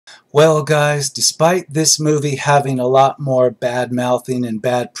Well, guys, despite this movie having a lot more bad mouthing and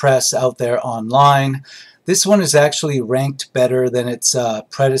bad press out there online, this one is actually ranked better than its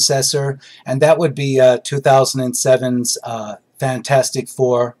predecessor, and that would be 2007's Fantastic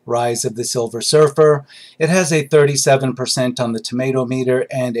Four: Rise of the Silver Surfer. It has a 37% on the tomato meter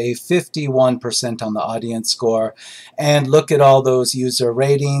and a 51% on the audience score. And look at all those user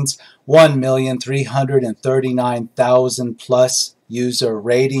ratings: 1,339,000 plus user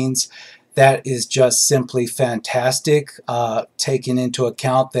ratings. That is just simply fantastic, taking into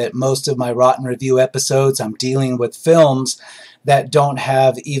account that most of my Rotten Review episodes I'm dealing with films that don't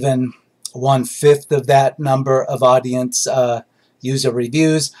have even 1/5 of that number of audience user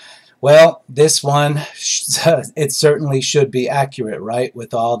reviews. Well, this one, it certainly should be accurate, right,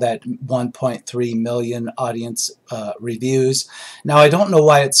 with all that 1.3 million audience reviews. Now, I don't know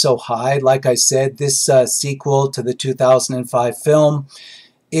why it's so high. Like I said, this sequel to the 2005 film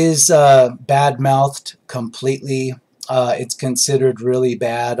is bad-mouthed completely. It's considered really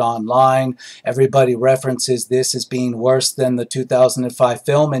bad online. Everybody references this as being worse than the 2005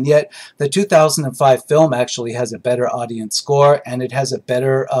 film, and yet the 2005 film actually has a better audience score, and it has a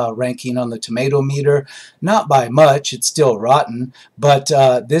better ranking on the tomato meter. Not by much, it's still rotten, but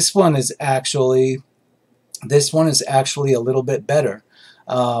this one is actually a little bit better.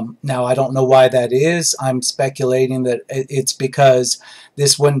 Now, I don't know why that is. I'm speculating that it's because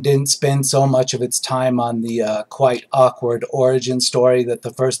this one didn't spend so much of its time on the quite awkward origin story that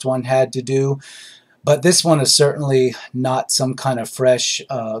the first one had to do. But this one is certainly not some kind of fresh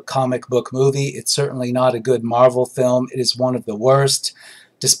comic book movie. It's certainly not a good Marvel film. It is one of the worst,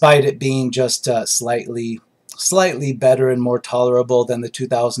 despite it being just slightly better and more tolerable than the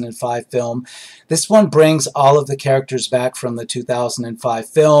 2005 film. This one brings all of the characters back from the 2005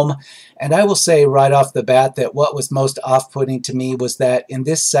 film, and I will say right off the bat that what was most off-putting to me was that in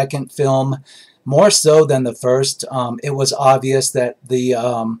this second film, more so than the first, it was obvious that the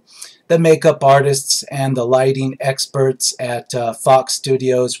makeup artists and the lighting experts at Fox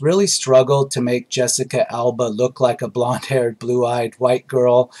Studios really struggled to make Jessica Alba look like a blonde-haired, blue-eyed white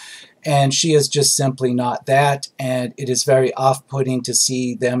girl. And she is just simply not that, and it is very off-putting to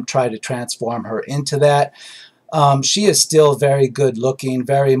see them try to transform her into that. She is still very good looking,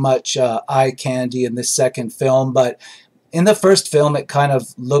 very much eye candy in this second film, but in the first film it kind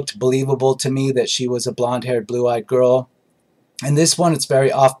of looked believable to me that she was a blonde-haired, blue-eyed girl. In this one, it's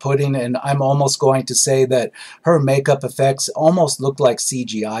very off-putting, and I'm almost going to say that her makeup effects almost look like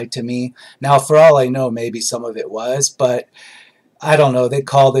CGI to me. Now, for all I know, maybe some of it was, but I don't know, they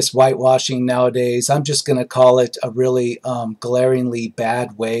call this whitewashing nowadays. I'm just going to call it a really glaringly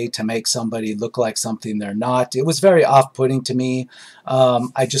bad way to make somebody look like something they're not. It was very off-putting to me.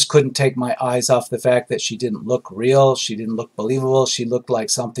 I just couldn't take my eyes off the fact that she didn't look real. She didn't look believable. She looked like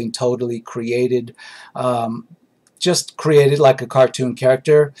something totally created, just created like a cartoon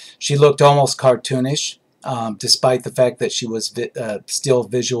character. She looked almost cartoonish. Despite the fact that she was still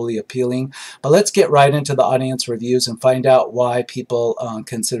visually appealing. But let's get right into the audience reviews and find out why people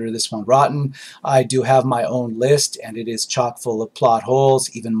consider this one rotten. I do have my own list, and it is chock full of plot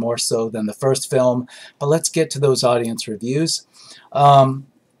holes, even more so than the first film. But let's get to those audience reviews.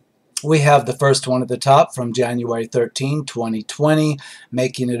 We have the first one at the top from January 13, 2020,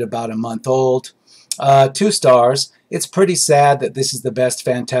 making it about a month old. 2 stars. It's pretty sad that this is the best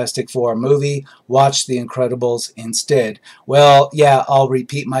Fantastic Four movie. Watch The Incredibles instead. Well, yeah, I'll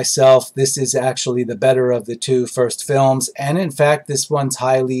repeat myself. This is actually the better of the 2 first films, and in fact, this one's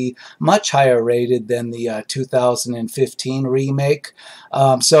much higher rated than the 2015 remake.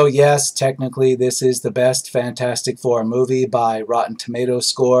 So yes, technically, this is the best Fantastic Four movie by Rotten Tomatoes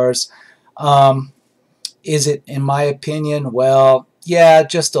scores. Is it, in my opinion? Well, yeah,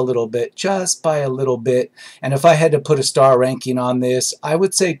 just a little bit, just by a little bit. And if I had to put a star ranking on this, I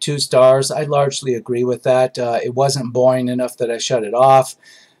would say 2 stars. I largely agree with that. It wasn't boring enough that I shut it off.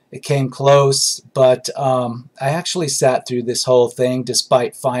 It came close, but I actually sat through this whole thing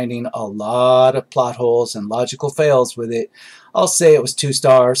despite finding a lot of plot holes and logical fails with it. I'll say it was 2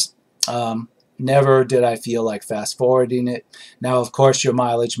 stars. Never did I feel like fast-forwarding it. Now, of course, your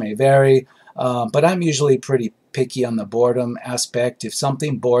mileage may vary, but I'm usually pretty picky on the boredom aspect. If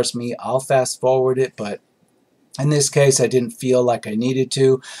something bores me, I'll fast forward it, but in this case, I didn't feel like I needed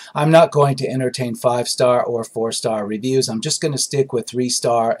to. I'm not going to entertain 5-star or 4-star reviews. I'm just going to stick with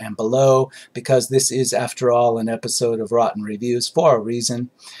 3-star and below, because this is, after all, an episode of Rotten Reviews for a reason.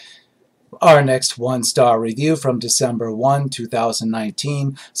 Our next one-star review from December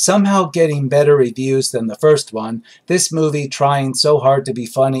 2019, somehow getting better reviews than the first one. This movie trying so hard to be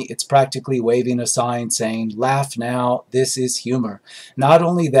funny, it's practically waving a sign saying, "Laugh now, this is humor." Not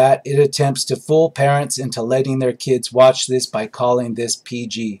only that, it attempts to fool parents into letting their kids watch this by calling this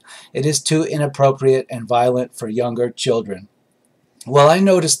PG. It is too inappropriate and violent for younger children. Well, I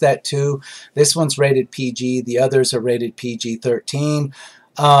noticed that too. This one's rated PG, the others are rated PG-13.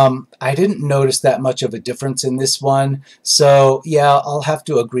 I didn't notice that much of a difference in this one, so yeah, I'll have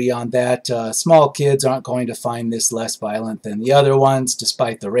to agree on that. Small kids aren't going to find this less violent than the other ones,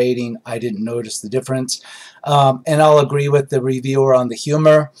 despite the rating. I didn't notice the difference. And I'll agree with the reviewer on the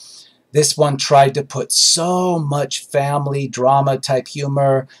humor. This one tried to put so much family drama type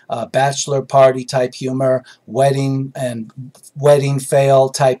humor, bachelor party type humor, wedding fail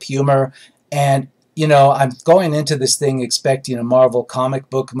type humor, and you know, I'm going into this thing expecting a Marvel comic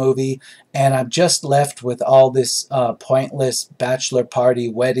book movie, and I'm just left with all this pointless bachelor party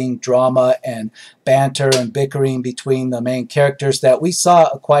wedding drama and banter and bickering between the main characters that we saw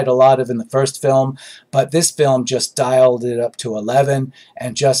quite a lot of in the first film, but this film just dialed it up to 11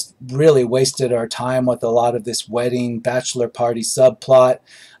 and just really wasted our time with a lot of this wedding bachelor party subplot.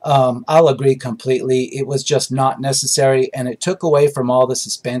 I'll agree completely. It was just not necessary, and it took away from all the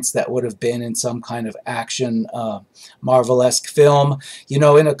suspense that would have been in some kind of action Marvel-esque film. You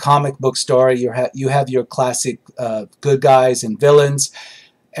know, in a comic book story, you have your classic good guys and villains,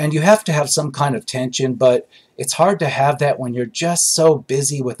 and you have to have some kind of tension, but it's hard to have that when you're just so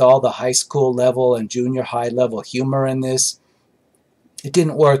busy with all the high school level and junior high level humor in this. It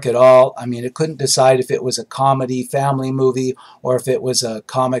didn't work at all. I mean, it couldn't decide if it was a comedy family movie or if it was a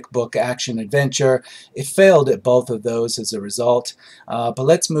comic book action adventure. It failed at both of those as a result. But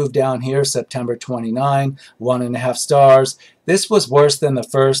let's move down here. September 29, 1.5 stars. This was worse than the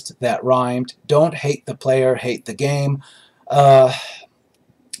first. That rhymed. Don't hate the player, hate the game.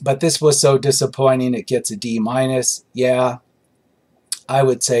 But this was so disappointing it gets a D-. Yeah, I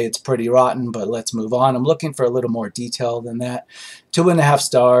would say it's pretty rotten, but let's move on. I'm looking for a little more detail than that. 2.5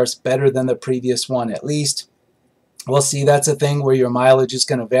 stars, better than the previous one at least. Well, see, that's a thing where your mileage is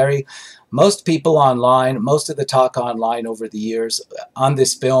going to vary. Most people online, most of the talk online over the years on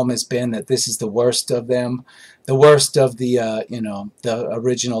this film has been that this is the worst of them, the worst of the, you know, the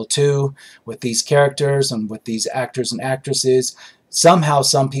original two with these characters and with these actors and actresses. Somehow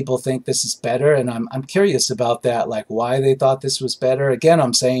some people think this is better, and I'm curious about that, like why they thought this was better. Again,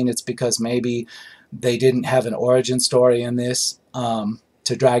 I'm saying it's because maybe they didn't have an origin story in this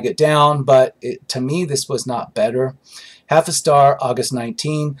to drag it down, but to me this was not better. 0.5 star, August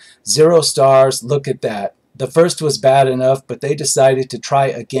 19, 0 stars, look at that. The first was bad enough, but they decided to try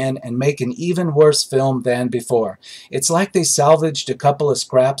again and make an even worse film than before. It's like they salvaged a couple of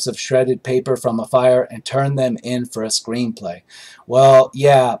scraps of shredded paper from a fire and turned them in for a screenplay. Well,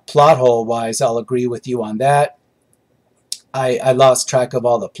 yeah, plot hole-wise, I'll agree with you on that. I lost track of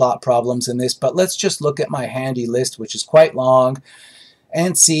all the plot problems in this, but let's just look at my handy list, which is quite long,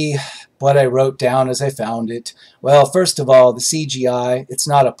 and see what I wrote down as I found it. Well, first of all, the CGI, it's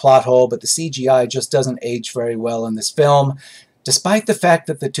not a plot hole, but the CGI just doesn't age very well in this film. Despite the fact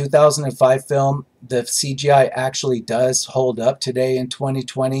that the 2005 film, the CGI actually does hold up today in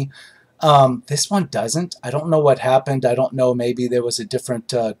 2020, this one doesn't. I don't know what happened. I don't know, maybe there was a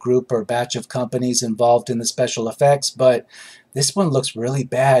different group or batch of companies involved in the special effects, but this one looks really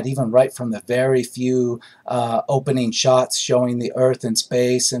bad, even right from the very few opening shots showing the Earth in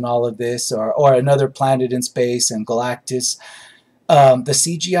space and all of this, or another planet in space and Galactus. The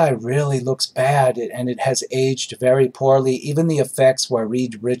CGI really looks bad, and it has aged very poorly. Even the effects where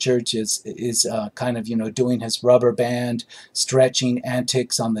Reed Richards is kind of, you know, doing his rubber band stretching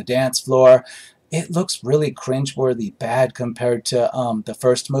antics on the dance floor, it looks really cringeworthy bad compared to the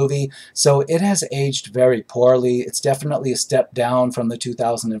first movie. So it has aged very poorly. It's definitely a step down from the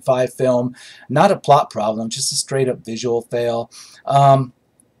 2005 film. Not a plot problem, just a straight up visual fail. I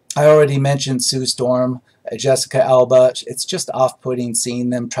already mentioned Sue Storm, Jessica Alba. It's just off-putting seeing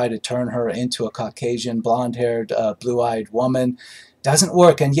them try to turn her into a Caucasian, blonde-haired, blue-eyed woman. Doesn't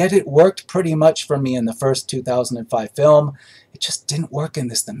work, and yet it worked pretty much for me in the first 2005 film. It just didn't work in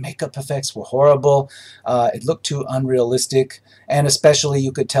this. The makeup effects were horrible. It looked too unrealistic, and especially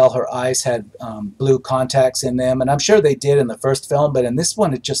you could tell her eyes had blue contacts in them, and I'm sure they did in the first film, but in this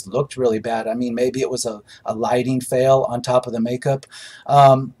one it just looked really bad. I mean, maybe it was a lighting fail on top of the makeup.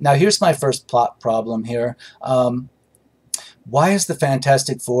 Now here's my first plot problem here. Why is the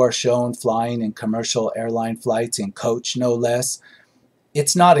Fantastic Four shown flying in commercial airline flights in coach, no less?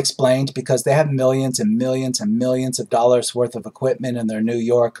 It's not explained because they have millions and millions and millions of dollars worth of equipment in their New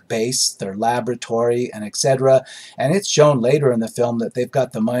York base, their laboratory, and etc. And it's shown later in the film that they've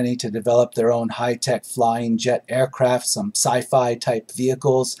got the money to develop their own high-tech flying jet aircraft, some sci-fi type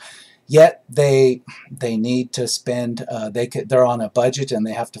vehicles. Yet they need to spend, they're on a budget and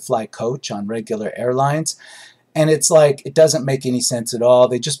they have to fly coach on regular airlines. And it's like, it doesn't make any sense at all.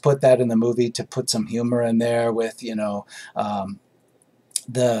 They just put that in the movie to put some humor in there with,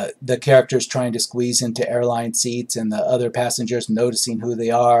 the characters trying to squeeze into airline seats and the other passengers noticing who they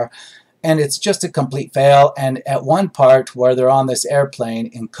are. And it's just a complete fail. And at one part where they're on this airplane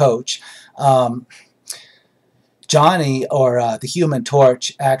in coach, Johnny, or the Human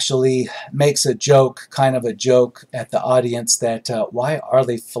Torch, actually makes a joke, kind of a joke at the audience that why are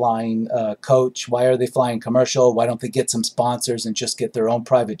they flying coach? Why are they flying commercial? Why don't they get some sponsors and just get their own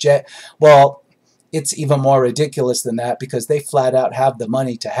private jet? Well, it's even more ridiculous than that because they flat out have the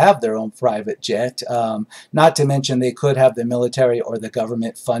money to have their own private jet. Not to mention they could have the military or the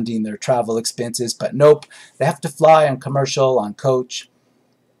government funding their travel expenses, but nope, they have to fly on commercial, on coach.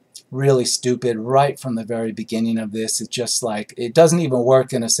 Really stupid right from the very beginning of this. It's just like, it doesn't even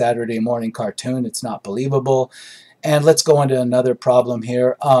work in a Saturday morning cartoon. It's not believable. And let's go into another problem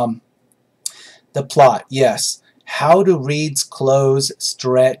here. The plot, yes. How do Reed's clothes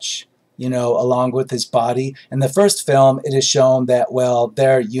stretch, along with his body? In the first film, it is shown that, well,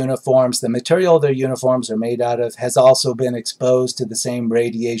 their uniforms, the material their uniforms are made out of has also been exposed to the same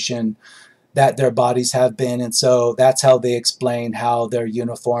radiation that their bodies have been, and so that's how they explain how their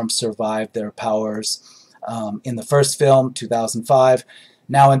uniforms survived their powers in the first film, 2005.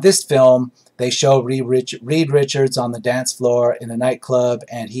 Now in this film, they show Reed Richards on the dance floor in a nightclub,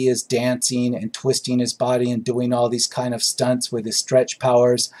 and he is dancing and twisting his body and doing all these kind of stunts with his stretch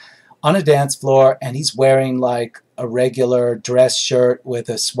powers on a dance floor, and he's wearing like a regular dress shirt with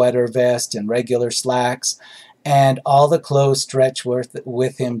a sweater vest and regular slacks. And all the clothes stretch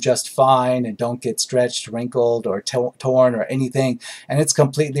with him just fine and don't get stretched, wrinkled, or torn or anything. And it's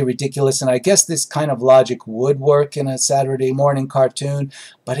completely ridiculous. And I guess this kind of logic would work in a Saturday morning cartoon,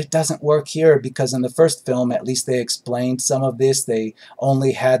 but it doesn't work here because in the first film, at least they explained some of this. They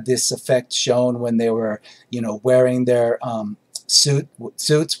only had this effect shown when they were, wearing their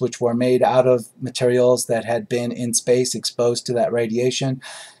suits, which were made out of materials that had been in space exposed to that radiation.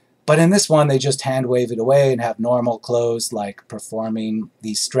 But in this one, they just hand wave it away and have normal clothes, like performing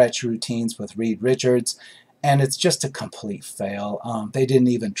these stretch routines with Reed Richards. And it's just a complete fail. They didn't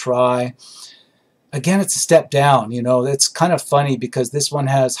even try. Again, it's a step down. It's kind of funny because this one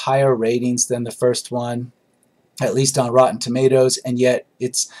has higher ratings than the first one, at least on Rotten Tomatoes. And yet,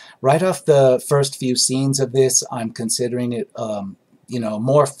 it's right off the first few scenes of this, I'm considering it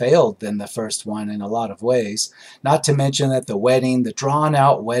more failed than the first one in a lot of ways. Not to mention that the drawn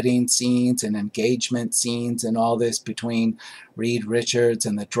out wedding scenes and engagement scenes and all this between Reed Richards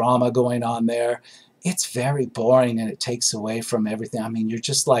and the drama going on there, it's very boring and it takes away from everything. I mean, you're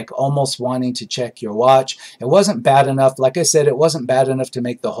just like almost wanting to check your watch. It wasn't bad enough, like I said, it wasn't bad enough to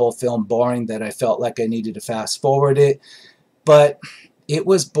make the whole film boring that I felt like I needed to fast forward it, but it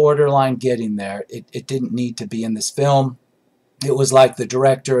was borderline getting there. It didn't need to be in this film. It was like the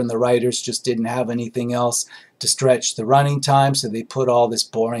director and the writers just didn't have anything else to stretch the running time, so they put all this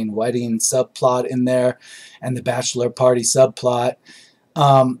boring wedding subplot in there and the bachelor party subplot.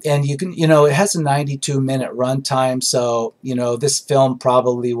 And you can, it has a 92-minute runtime, so, this film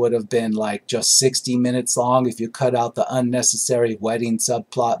probably would have been like just 60 minutes long if you cut out the unnecessary wedding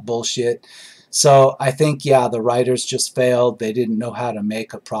subplot bullshit. So I think, yeah, the writers just failed. They didn't know how to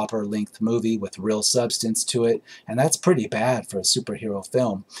make a proper length movie with real substance to it, and that's pretty bad for a superhero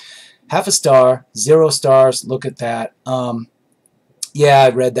film. Half a star, 0 stars, look at that. Yeah, I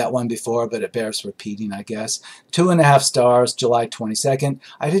read that one before, but it bears repeating, I guess. 2.5 stars, July 22nd.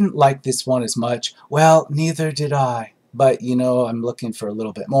 I didn't like this one as much. Well, neither did I. But, I'm looking for a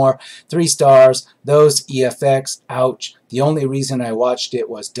little bit more. 3 stars. Those EFX, ouch. The only reason I watched it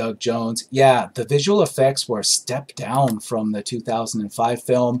was Doug Jones. Yeah, the visual effects were a step down from the 2005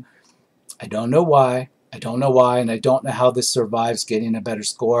 film. I don't know why. And I don't know how this survives getting a better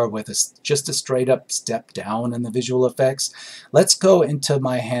score with just a straight up step down in the visual effects. Let's go into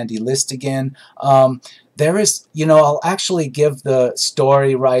my handy list again. There is, I'll actually give the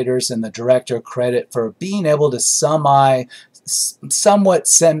story writers and the director credit for being able to somewhat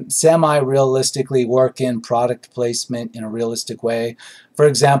semi-realistically work in product placement in a realistic way. For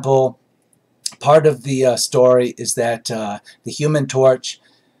example, part of the story is that the Human Torch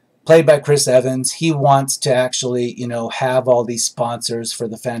played by Chris Evans. He wants to actually, have all these sponsors for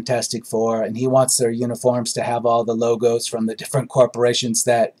the Fantastic Four, and he wants their uniforms to have all the logos from the different corporations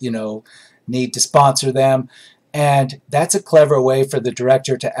that, need to sponsor them. And that's a clever way for the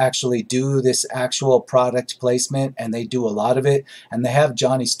director to actually do this actual product placement, and they do a lot of it. And they have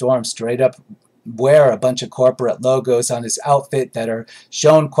Johnny Storm straight up wear a bunch of corporate logos on his outfit that are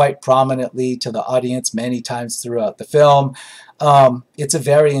shown quite prominently to the audience many times throughout the film. It's a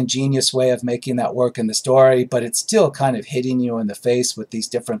very ingenious way of making that work in the story, but it's still kind of hitting you in the face with these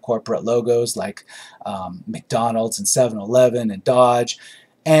different corporate logos like McDonald's and 7-Eleven and Dodge.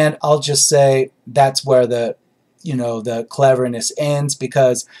 And I'll just say that's where the cleverness ends,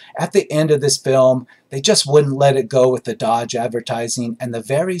 because at the end of this film, they just wouldn't let it go with the Dodge advertising, and the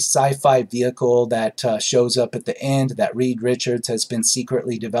very sci-fi vehicle that shows up at the end that Reed Richards has been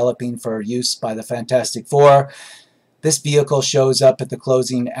secretly developing for use by the Fantastic Four. This vehicle shows up at the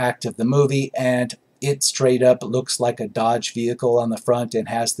closing act of the movie, and it straight up looks like a Dodge vehicle on the front and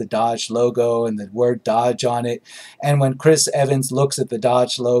has the Dodge logo and the word Dodge on it. And when Chris Evans looks at the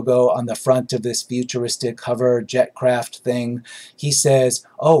Dodge logo on the front of this futuristic hover jetcraft thing, he says,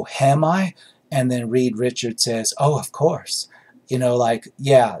 "Oh, am I?" And then Reed Richards says, "Oh, of course." Like,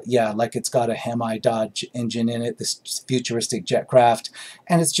 yeah, like it's got a Hemi Dodge engine in it, this futuristic jetcraft.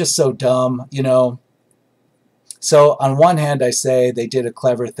 And it's just so dumb, So on one hand, I say they did a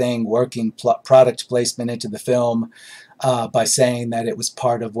clever thing working product placement into the film by saying that it was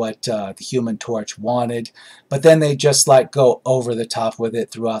part of what the Human Torch wanted. But then they just like go over the top with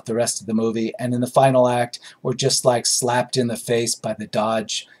it throughout the rest of the movie. And in the final act, we're just like slapped in the face by the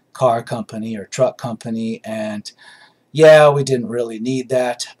Dodge car company or truck company. And yeah, we didn't really need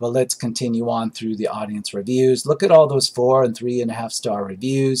that. But let's continue on through the audience reviews. Look at all those 4 and 3.5 star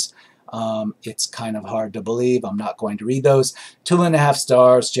reviews. It's kind of hard to believe. I'm not going to read those. 2.5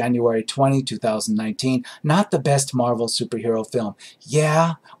 stars, January 20, 2019. Not the best Marvel superhero film.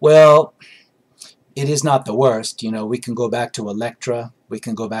 Yeah, well, it is not the worst. We can go back to Elektra. We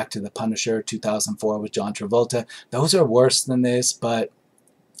can go back to The Punisher, 2004 with John Travolta. Those are worse than this, but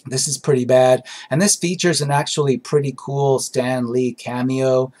this is pretty bad. And this features an actually pretty cool Stan Lee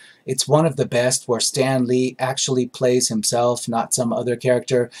cameo. It's one of the best where Stan Lee actually plays himself, not some other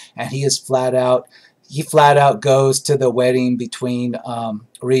character, and he flat out goes to the wedding between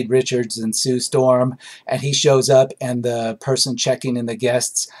Reed Richards and Sue Storm, and he shows up, and the person checking in the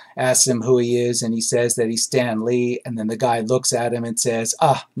guests asks him who he is, and he says that he's Stan Lee, and then the guy looks at him and says,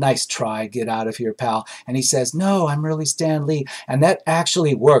 "Ah, nice try, get out of here, pal." And he says, "No, I'm really Stan Lee." And that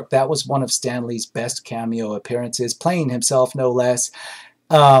actually worked. That was one of Stan Lee's best cameo appearances, playing himself no less.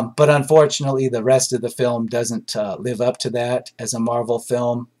 But unfortunately, the rest of the film doesn't live up to that as a Marvel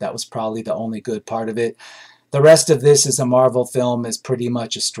film. That was probably the only good part of it. The rest of this as a Marvel film is pretty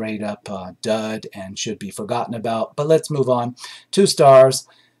much a straight-up dud and should be forgotten about. But let's move on. 2 stars,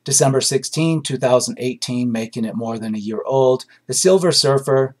 December 16, 2018, making it more than a year old. The Silver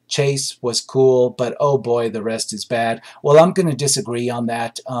Surfer chase was cool, but oh boy, the rest is bad. Well, I'm going to disagree on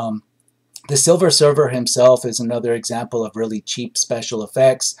that. The Silver Surfer himself is another example of really cheap special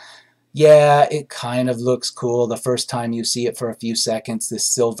effects. Yeah, it kind of looks cool the first time you see it for a few seconds, this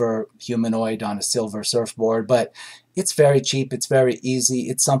silver humanoid on a silver surfboard, but it's very cheap, it's very easy,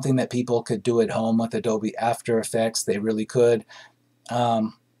 it's something that people could do at home with Adobe After Effects, they really could.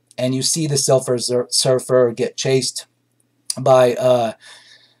 And you see the Silver Surfer get chased by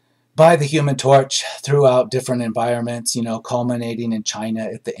the Human Torch throughout different environments, culminating in China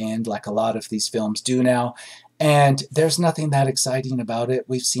at the end, like a lot of these films do now. And there's nothing that exciting about it.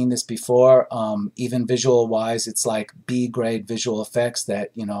 We've seen this before. Even visual-wise, it's like B-grade visual effects that,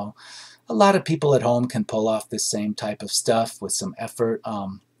 a lot of people at home can pull off this same type of stuff with some effort.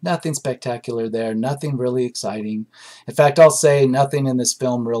 Nothing spectacular there, nothing really exciting. In fact, I'll say nothing in this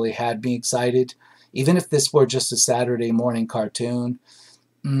film really had me excited. Even if this were just a Saturday morning cartoon,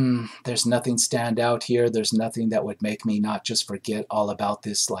 there's nothing stand out here. There's nothing that would make me not just forget all about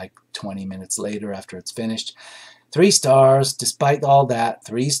this like 20 minutes later after it's finished. 3 stars, despite all that,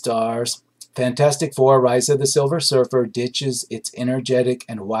 3 stars. Fantastic Four: Rise of the Silver Surfer ditches its energetic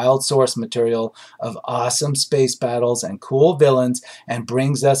and wild source material of awesome space battles and cool villains and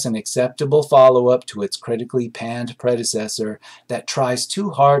brings us an acceptable follow-up to its critically panned predecessor that tries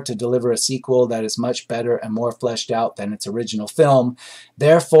too hard to deliver a sequel that is much better and more fleshed out than its original film.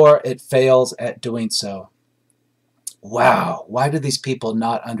 Therefore, it fails at doing so. Wow, why do these people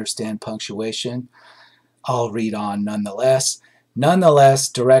not understand punctuation? I'll read on nonetheless. Nonetheless,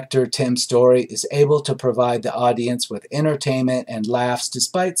 director Tim Story is able to provide the audience with entertainment and laughs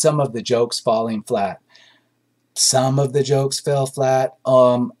despite some of the jokes falling flat. Some of the jokes fell flat.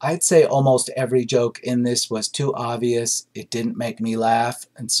 I'd say almost every joke in this was too obvious. It didn't make me laugh,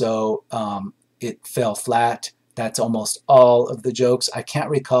 and so it fell flat. That's almost all of the jokes. I can't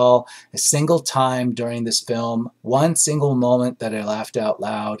recall a single time during this film, one single moment that I laughed out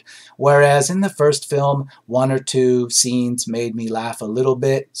loud. Whereas in the first film, one or two scenes made me laugh a little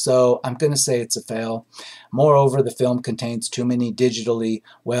bit. So I'm going to say it's a fail. Moreover, the film contains too many digitally,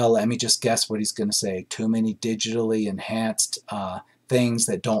 well, let me just guess what he's going to say, too many digitally enhanced things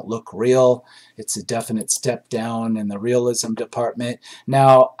that don't look real. It's a definite step down in the realism department.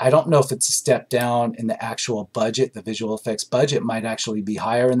 Now, I don't know if it's a step down in the actual budget. The visual effects budget might actually be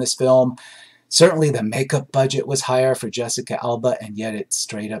higher in this film. Certainly the makeup budget was higher for Jessica Alba, and yet it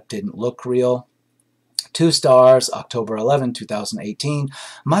straight up didn't look real. 2 stars, October 11, 2018.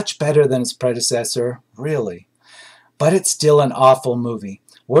 Much better than its predecessor, really. But it's still an awful movie.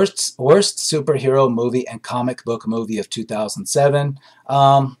 Worst superhero movie and comic book movie of 2007.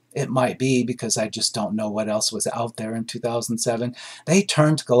 It might be because I just don't know what else was out there in 2007. They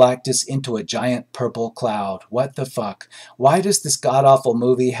turned Galactus into a giant purple cloud. What the fuck? Why does this god-awful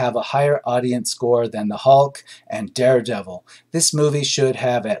movie have a higher audience score than The Hulk and Daredevil? This movie should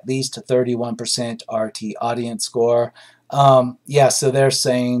have at least a 31% RT audience score. Yeah, so they're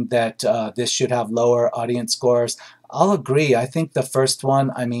saying that this should have lower audience scores. I'll agree. I think the first one,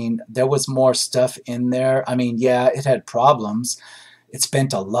 I mean, there was more stuff in there. I mean, yeah, it had problems. It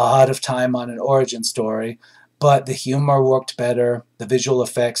spent a lot of time on an origin story, but the humor worked better. The visual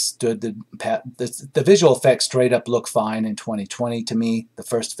effects the visual effects straight up look fine in 2020 to me. The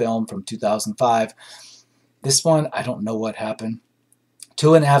first film from 2005. This one, I don't know what happened.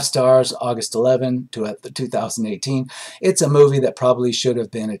 2.5 stars, August 11, 2018. It's a movie that probably should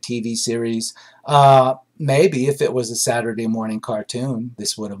have been a TV series. Maybe if it was a Saturday morning cartoon,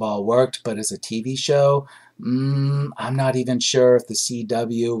 this would have all worked, but as a TV show, I'm not even sure if the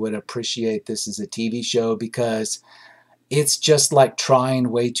CW would appreciate this as a TV show, because it's just like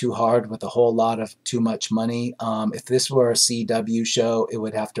trying way too hard with a whole lot of too much money. If this were a CW show, it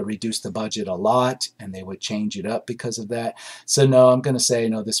would have to reduce the budget a lot, and they would change it up because of that. So no, I'm going to say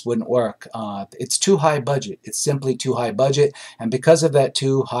no, this wouldn't work. It's too high budget. It's simply too high budget, and because of that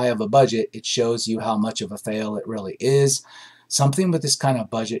too high of a budget, it shows you how much of a fail it really is. Something with this kind of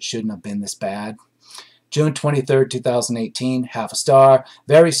budget shouldn't have been this bad. June 23rd, 2018, half a star.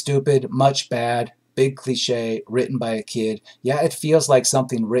 Very stupid, much bad. Big cliche, written by a kid. Yeah, it feels like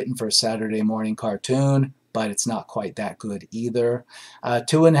something written for a Saturday morning cartoon, but it's not quite that good either.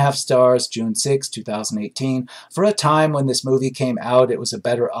 2.5 stars, June 6, 2018. For a time when this movie came out, it was a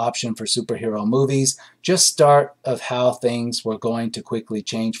better option for superhero movies. Just start of how things were going to quickly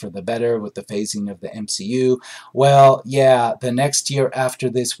change for the better with the phasing of the MCU. Well, yeah, the next year after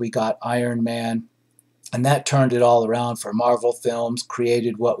this, we got Iron Man. And that turned it all around for Marvel films,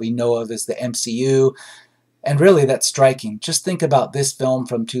 created what we know of as the MCU. And really, that's striking. Just think about this film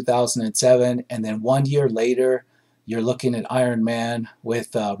from 2007, and then 1 year later, you're looking at Iron Man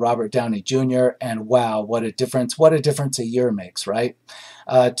with Robert Downey Jr., and wow, what a difference a year makes, right?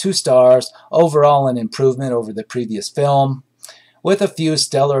 2 stars, overall an improvement over the previous film, with a few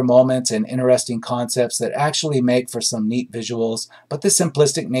stellar moments and interesting concepts that actually make for some neat visuals, but the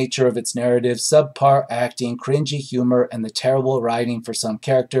simplistic nature of its narrative, subpar acting, cringy humor, and the terrible writing for some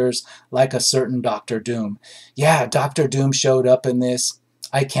characters, like a certain Doctor Doom. Yeah, Doctor Doom showed up in this.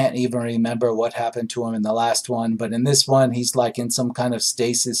 I can't even remember what happened to him in the last one, but in this one, he's like in some kind of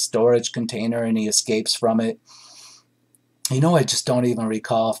stasis storage container and he escapes from it. You know, I just don't even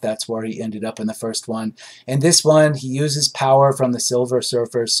recall if that's where he ended up in the first one. In this one, he uses power from the Silver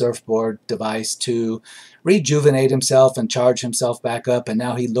Surfer's surfboard device to rejuvenate himself and charge himself back up, and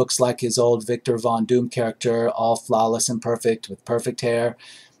now he looks like his old Victor Von Doom character, all flawless and perfect, with perfect hair.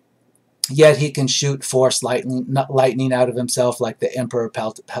 Yet he can shoot force lightning out of himself like the Emperor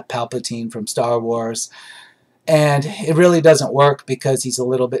Palpatine from Star Wars. And it really doesn't work because he's a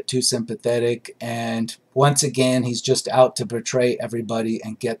little bit too sympathetic, and once again he's just out to betray everybody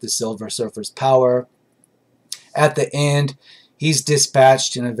and get the Silver Surfer's power. At the end, he's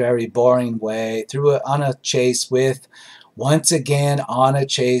dispatched in a very boring way on a chase with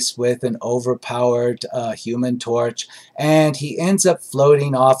an overpowered Human Torch, and he ends up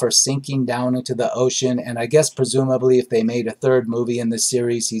floating off or sinking down into the ocean. And I guess presumably if they made a third movie in this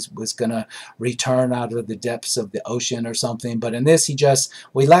series, he was going to return out of the depths of the ocean or something. But in this,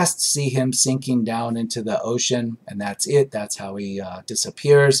 we last see him sinking down into the ocean, and that's it. That's how he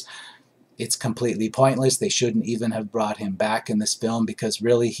disappears. It's completely pointless. They shouldn't even have brought him back in this film because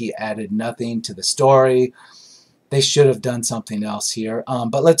really he added nothing to the story. They should have done something else here.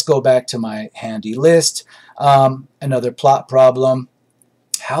 But let's go back to my handy list. Another plot problem.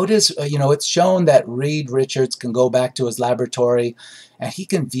 How does, it's shown that Reed Richards can go back to his laboratory and he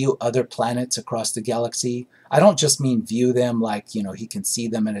can view other planets across the galaxy. I don't just mean view them like, he can see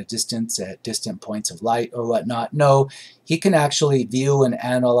them at a distance, at distant points of light or whatnot. No, he can actually view and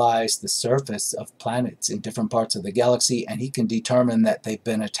analyze the surface of planets in different parts of the galaxy, and he can determine that they've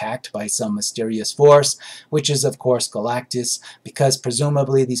been attacked by some mysterious force, which is, of course, Galactus, because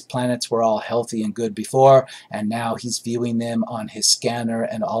presumably these planets were all healthy and good before, and now he's viewing them on his scanner,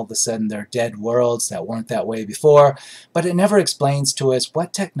 and all of a sudden they're dead worlds that weren't that way before. But it never explains to us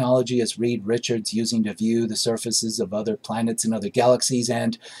what technology is Reed Richards using to view the surfaces of other planets and other galaxies,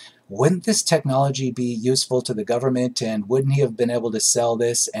 and wouldn't this technology be useful to the government, and wouldn't he have been able to sell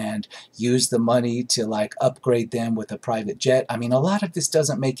this and use the money to like upgrade them with a private jet? I mean, a lot of this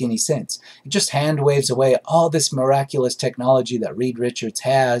doesn't make any sense. It just hand waves away all this miraculous technology that Reed Richards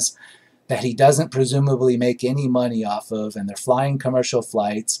has that he doesn't presumably make any money off of, and they're flying commercial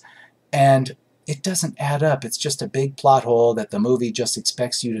flights, and it doesn't add up. It's just a big plot hole that the movie just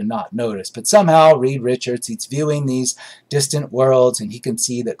expects you to not notice. But somehow Reed Richards, he's viewing these distant worlds and he can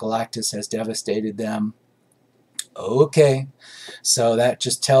see that Galactus has devastated them. Okay, so that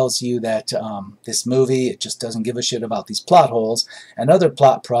just tells you that this movie, it just doesn't give a shit about these plot holes. Another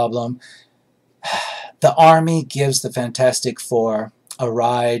plot problem, the Army gives the Fantastic Four a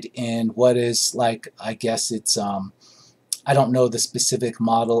ride in what is like, I guess it's I don't know the specific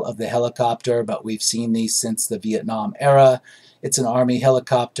model of the helicopter, but we've seen these since the Vietnam era. It's an Army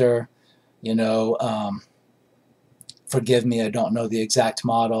helicopter, forgive me, I don't know the exact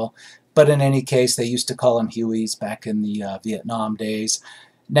model, but in any case, they used to call them Hueys back in the Vietnam days.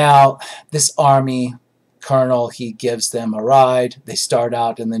 Now, this Army colonel, he gives them a ride. They start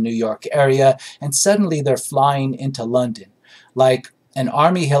out in the New York area, and suddenly they're flying into London. Like, an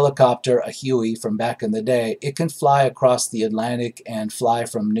Army helicopter, a Huey from back in the day, it can fly across the Atlantic and fly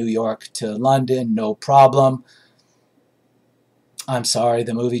from New York to London, no problem. I'm sorry,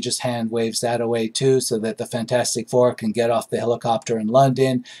 the movie just hand waves that away too, so that the Fantastic Four can get off the helicopter in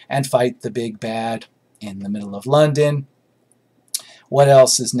London and fight the big bad in the middle of London. What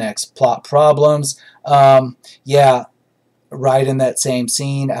else is next? Plot problems. Yeah, right in that same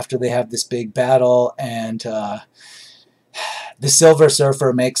scene after they have this big battle, and the Silver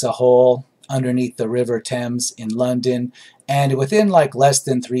Surfer makes a hole underneath the River Thames in London, and within like less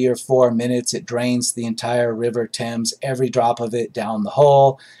than 3 or 4 minutes it drains the entire River Thames, every drop of it down the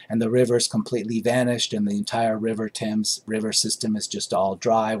hole, and the river's completely vanished, and the entire River Thames river system is just all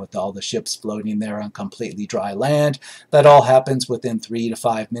dry with all the ships floating there on completely dry land. That all happens within 3 to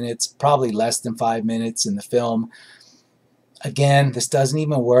 5 minutes, probably less than 5 minutes in the film. Again, this doesn't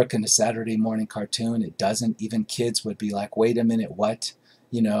even work in a Saturday morning cartoon. It doesn't. Even kids would be like, wait a minute, what?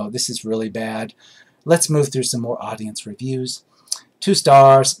 This is really bad. Let's move through some more audience reviews. 2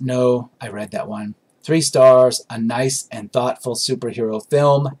 stars, no, I read that one. 3 stars, a nice and thoughtful superhero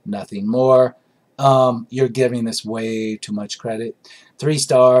film, nothing more. You're giving this way too much credit. 3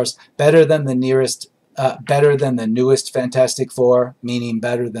 stars, better than the newest Fantastic Four, meaning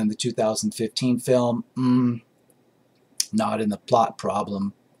better than the 2015 film. Not in the plot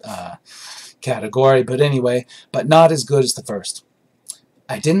problem category, but anyway, but not as good as the first.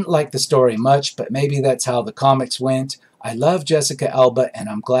 I didn't like the story much, but maybe that's how the comics went. I love Jessica Alba, and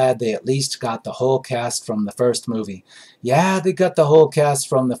I'm glad they at least got the whole cast from the first movie. Yeah, they got the whole cast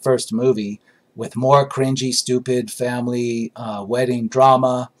from the first movie, with more cringy, stupid family wedding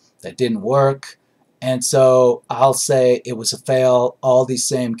drama that didn't work. And so I'll say it was a fail. All these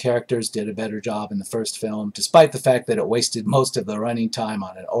same characters did a better job in the first film, despite the fact that it wasted most of the running time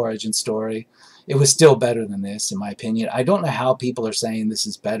on an origin story. It was still better than this, in my opinion. I don't know how people are saying this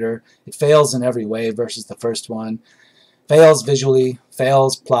is better. It fails in every way versus the first one. Fails visually,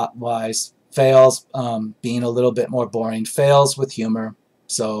 fails plot-wise, fails being a little bit more boring, fails with humor.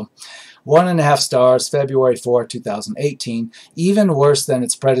 So 1.5 stars, February 4, 2018. Even worse than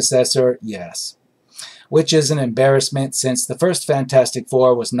its predecessor, yes. Which is an embarrassment since the first Fantastic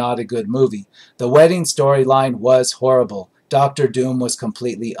Four was not a good movie. The wedding storyline was horrible. Doctor Doom was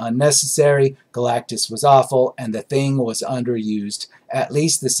completely unnecessary, Galactus was awful, and the Thing was underused. At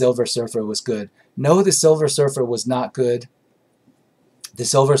least the Silver Surfer was good. No, the Silver Surfer was not good. The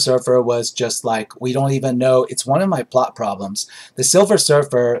Silver Surfer was just like, we don't even know. It's one of my plot problems. The Silver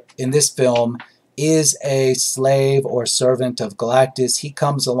Surfer in this film is a slave or servant of Galactus. He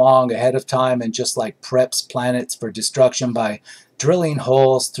comes along ahead of time and just like preps planets for destruction by drilling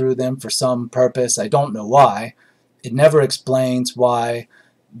holes through them for some purpose. I don't know why. It never explains why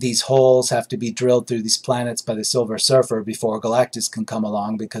these holes have to be drilled through these planets by the Silver Surfer before Galactus can come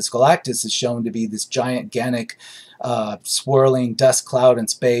along, because Galactus is shown to be this gigantic swirling dust cloud in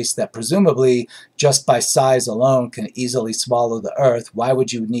space that presumably just by size alone can easily swallow the Earth. Why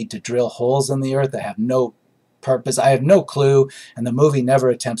would you need to drill holes in the Earth that have no purpose? I have no clue, and the movie never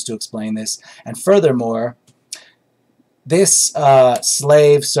attempts to explain this. And furthermore, this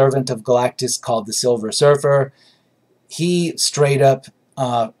slave servant of Galactus called the Silver Surfer, he straight up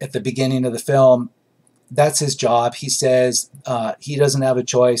at the beginning of the film, that's his job. He says he doesn't have a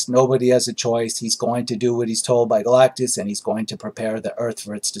choice. Nobody has a choice. He's going to do what he's told by Galactus, and he's going to prepare the Earth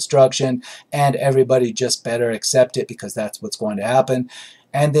for its destruction, and everybody just better accept it, because that's what's going to happen.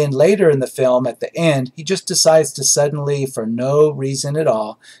 And then later in the film, at the end, he just decides to suddenly, for no reason at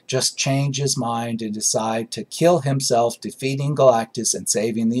all, just change his mind and decide to kill himself, defeating Galactus and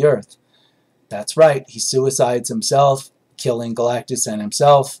saving the Earth. That's right, he suicides himself, killing Galactus and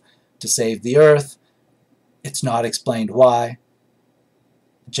himself to save the Earth. It's not explained why.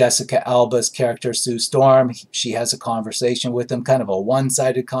 Jessica Alba's character, Sue Storm, she has a conversation with him, kind of a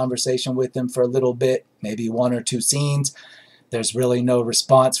one-sided conversation with him for a little bit, maybe 1 or 2 scenes. There's really no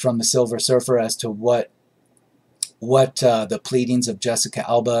response from the Silver Surfer as to what the pleadings of Jessica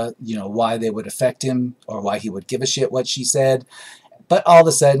Alba, why they would affect him, or why he would give a shit what she said. But all of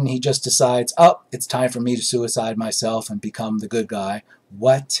a sudden, he just decides, oh, it's time for me to suicide myself and become the good guy.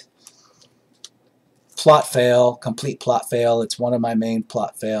 What? Plot fail, complete plot fail. It's one of my main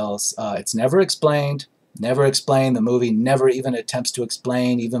plot fails. It's never explained. Never explained. The movie never even attempts to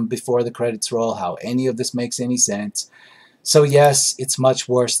explain, even before the credits roll, how any of this makes any sense. So yes, it's much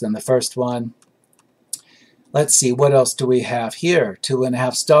worse than the first one. Let's see, what else do we have here?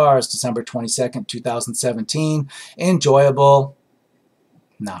 2.5 stars, December 22nd, 2017. Enjoyable.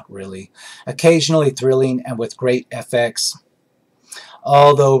 Not really. Occasionally thrilling and with great FX.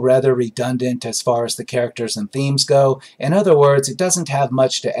 Although rather redundant as far as the characters and themes go. In other words, it doesn't have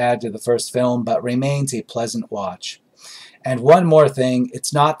much to add to the first film, but remains a pleasant watch. And one more thing,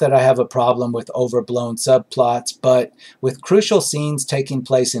 it's not that I have a problem with overblown subplots, but with crucial scenes taking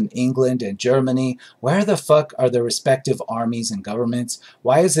place in England and Germany, where the fuck are the respective armies and governments?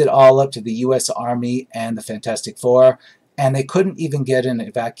 Why is it all up to the US Army and the Fantastic Four? And they couldn't even get an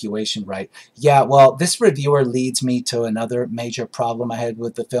evacuation right. Yeah, well, this reviewer leads me to another major problem I had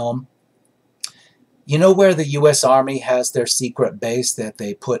with the film. You know where the US Army has their secret base that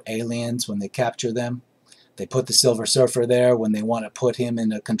they put aliens when they capture them? They put the Silver Surfer there when they want to put him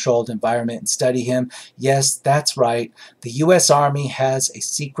in a controlled environment and study him. Yes, that's right. The US Army has a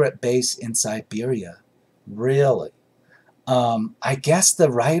secret base in Siberia. Really? I guess the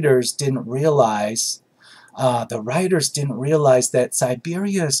writers didn't realize that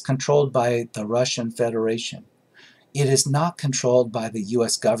Siberia is controlled by the Russian Federation. It is not controlled by the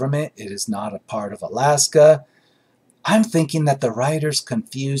US government. It is not a part of Alaska. I'm thinking that the writers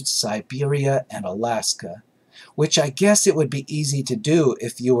confused Siberia and Alaska, which I guess it would be easy to do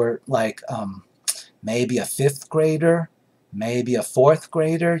if you were like maybe a 5th grader, maybe a 4th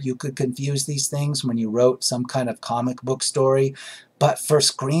grader. You could confuse these things when you wrote some kind of comic book story. But for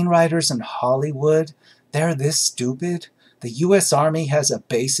screenwriters in Hollywood, they're this stupid. The US Army has a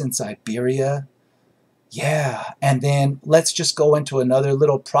base in Siberia. Yeah, and then let's just go into another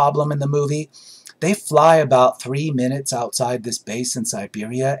little problem in the movie. They fly about 3 minutes outside this base in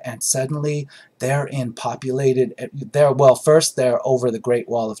Siberia, and suddenly they're in populated, first they're over the Great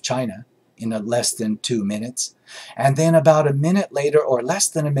Wall of China in less than 2 minutes. And then about a minute later, or less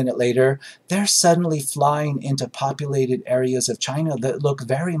than a minute later, they're suddenly flying into populated areas of China that look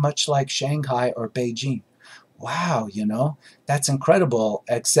very much like Shanghai or Beijing. Wow, that's incredible,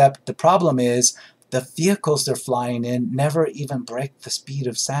 except the problem is the vehicles they're flying in never even break the speed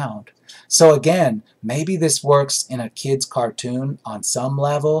of sound. So again, maybe this works in a kid's cartoon on some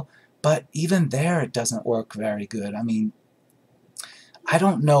level, but even there it doesn't work very good. I mean, I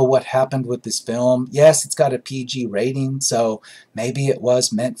don't know what happened with this film. Yes, it's got a PG rating, so maybe it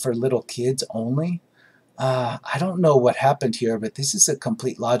was meant for little kids only. I don't know what happened here, but this is a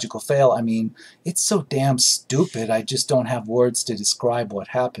complete logical fail. I mean, it's so damn stupid, I just don't have words to describe what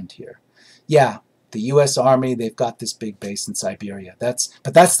happened here. Yeah, the US Army, they've got this big base in Siberia.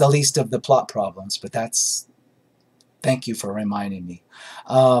 But that's the least of the plot problems, but thank you for reminding me.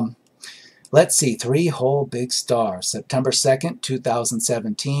 Let's see, 3 whole big stars. September 2nd,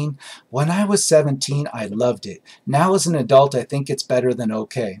 2017. When I was 17, I loved it. Now as an adult, I think it's better than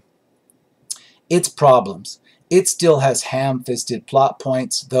okay. Its problems. It still has ham-fisted plot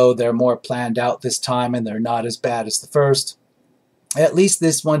points, though they're more planned out this time and they're not as bad as the first. At least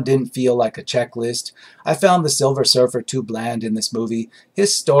this one didn't feel like a checklist. I found the Silver Surfer too bland in this movie.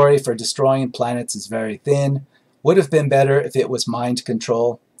 His story for destroying planets is very thin. Would have been better if it was mind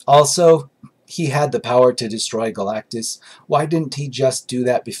control. Also, he had the power to destroy Galactus. Why didn't he just do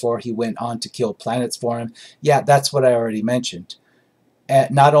that before he went on to kill planets for him? Yeah, that's what I already mentioned.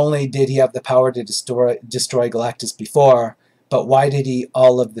 Not only did he have the power to destroy Galactus before, but why did he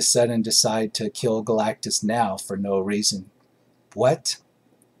all of the sudden decide to kill Galactus now for no reason? What?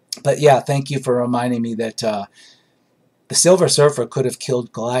 But yeah, thank you for reminding me that the Silver Surfer could have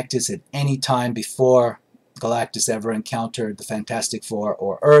killed Galactus at any time before Galactus ever encountered the Fantastic Four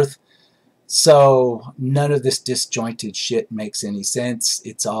or Earth. So none of this disjointed shit makes any sense.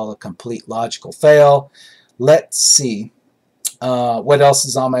 It's all a complete logical fail. Let's see. What else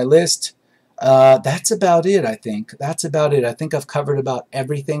is on my list? That's about it, I think. That's about it. I think I've covered about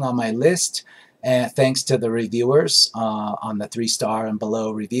everything on my list. And thanks to the reviewers on the 3-star and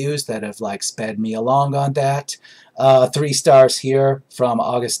below reviews that have like sped me along on that. 3 stars here from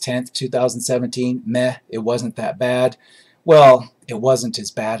August 10th, 2017. Meh, it wasn't that bad. Well, it wasn't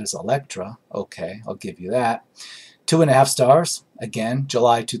as bad as Elektra. Okay, I'll give you that. 2.5 stars, again,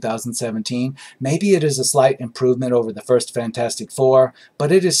 July 2017. Maybe it is a slight improvement over the first Fantastic Four,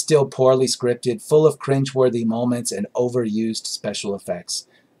 but it is still poorly scripted, full of cringeworthy moments and overused special effects.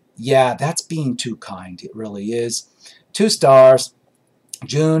 Yeah, that's being too kind. It really is. 2 stars,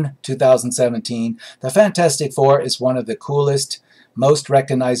 June 2017. The Fantastic Four is one of the coolest, most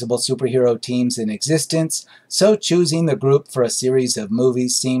recognizable superhero teams in existence, so choosing the group for a series of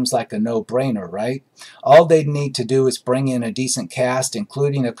movies seems like a no-brainer, right? All they'd need to do is bring in a decent cast,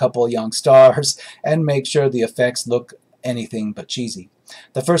 including a couple young stars, and make sure the effects look anything but cheesy.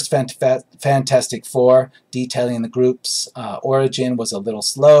 The first Fantastic Four, detailing the group's origin, was a little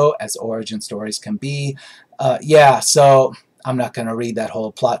slow, as origin stories can be. Yeah, so I'm not going to read that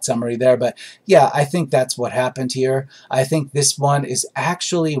whole plot summary there, but yeah, I think that's what happened here. I think this one is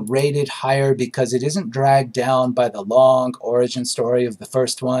actually rated higher because it isn't dragged down by the long origin story of the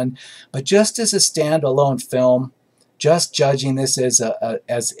first one, but just as a standalone film, just judging this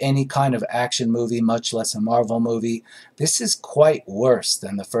as any kind of action movie, much less a Marvel movie, this is quite worse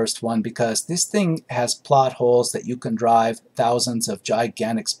than the first one because this thing has plot holes that you can drive thousands of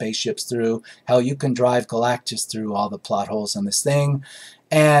gigantic spaceships through. Hell, you can drive Galactus through all the plot holes in this thing.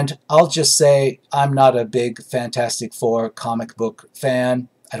 And I'll just say I'm not a big Fantastic Four comic book fan.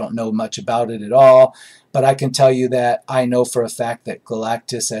 I don't know much about it at all, but I can tell you that I know for a fact that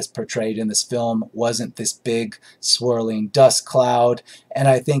Galactus, as portrayed in this film, wasn't this big swirling dust cloud, and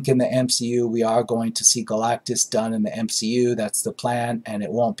I think in the MCU we are going to see Galactus done in the MCU. That's the plan, and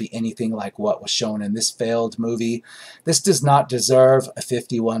it won't be anything like what was shown in this failed movie. This does not deserve a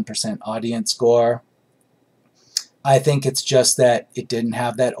 51% audience score. I think it's just that it didn't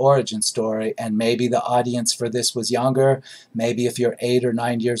have that origin story, and maybe the audience for this was younger. Maybe if you're 8 or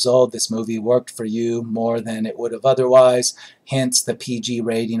 9 years old, this movie worked for you more than it would have otherwise, hence the PG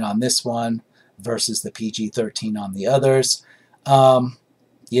rating on this one versus the PG-13 on the others.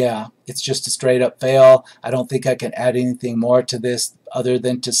 Yeah, it's just a straight up fail. I don't think I can add anything more to this other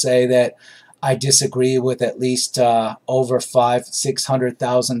than to say that I disagree with at least over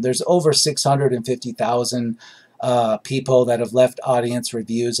 600,000. There's over 650,000 people that have left audience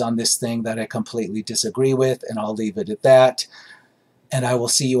reviews on this thing that I completely disagree with, and I'll leave it at that. And I will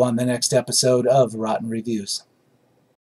see you on the next episode of Rotten Reviews.